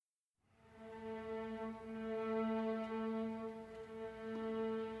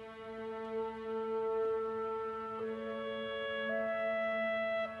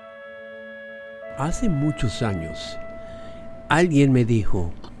Hace muchos años, alguien me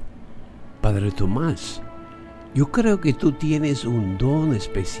dijo: Padre Tomás, yo creo que tú tienes un don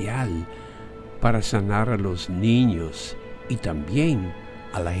especial para sanar a los niños y también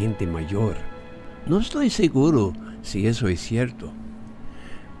a la gente mayor. No estoy seguro si eso es cierto,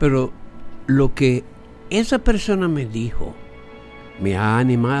 pero lo que esa persona me dijo me ha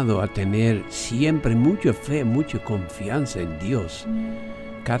animado a tener siempre mucha fe, mucha confianza en Dios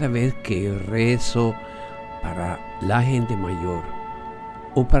cada vez que rezo para la gente mayor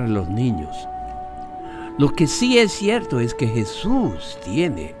o para los niños. Lo que sí es cierto es que Jesús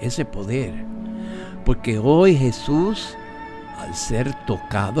tiene ese poder, porque hoy Jesús, al ser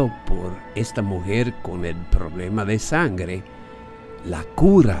tocado por esta mujer con el problema de sangre, la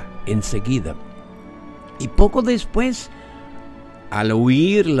cura enseguida. Y poco después, al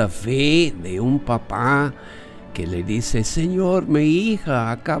oír la fe de un papá que le dice: Señor, mi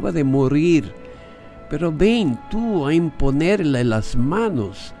hija acaba de morir, pero ven tú a imponerle las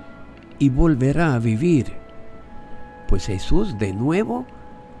manos y volverá a vivir. Pues Jesús de nuevo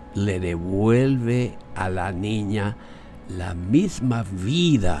le devuelve a la niña la misma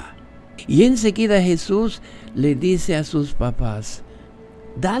vida. Y enseguida Jesús le dice a sus papás: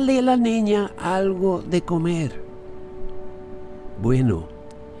 dale a la niña algo de comer. Bueno,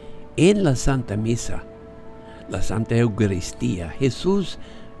 en la Santa Misa, la Santa Eucaristía, Jesús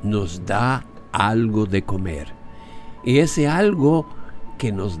nos da algo de comer. Y ese algo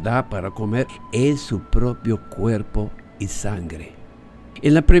que nos da para comer es su propio cuerpo y sangre.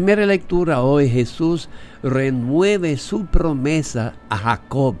 En la primera lectura hoy Jesús renueve su promesa a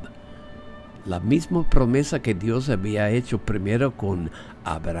Jacob. La misma promesa que Dios había hecho primero con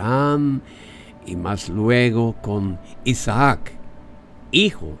Abraham y más luego con Isaac,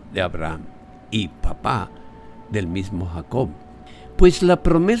 hijo de Abraham y papá del mismo Jacob. Pues la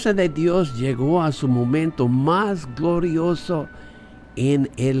promesa de Dios llegó a su momento más glorioso en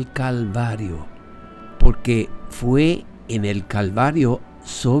el Calvario, porque fue en el Calvario,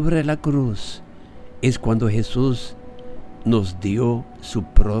 sobre la cruz, es cuando Jesús nos dio su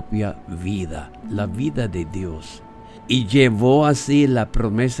propia vida, la vida de Dios, y llevó así la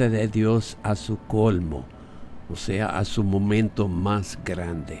promesa de Dios a su colmo, o sea, a su momento más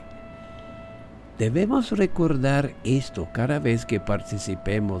grande. Debemos recordar esto cada vez que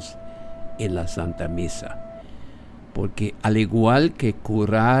participemos en la Santa Misa, porque al igual que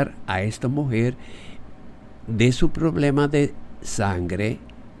curar a esta mujer de su problema de sangre,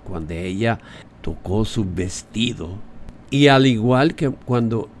 cuando ella tocó su vestido, y al igual que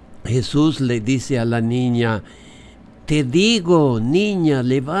cuando Jesús le dice a la niña: te digo, niña,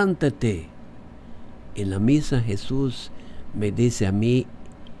 levántate. En la misa Jesús me dice a mí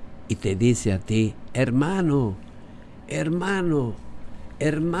y te dice a ti: hermano, hermano,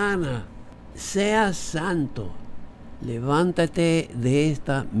 hermana, sea santo, levántate de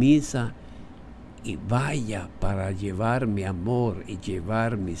esta misa y vaya para llevar mi amor y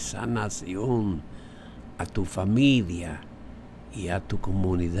llevar mi sanación a tu familia y a tu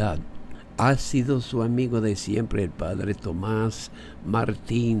comunidad. Ha sido su amigo de siempre, el Padre Tomás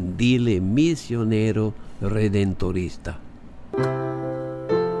Martín Dile, misionero redentorista.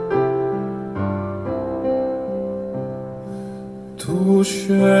 Tu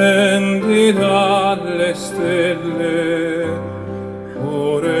scendi dalle stelle,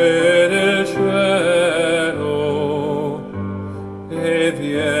 ore del cielo, e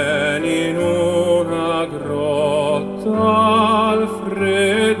vieni in una grotta al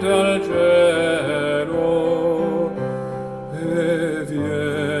freddo al gelo, e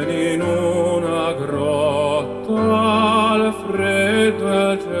vieni in una grotta al freddo al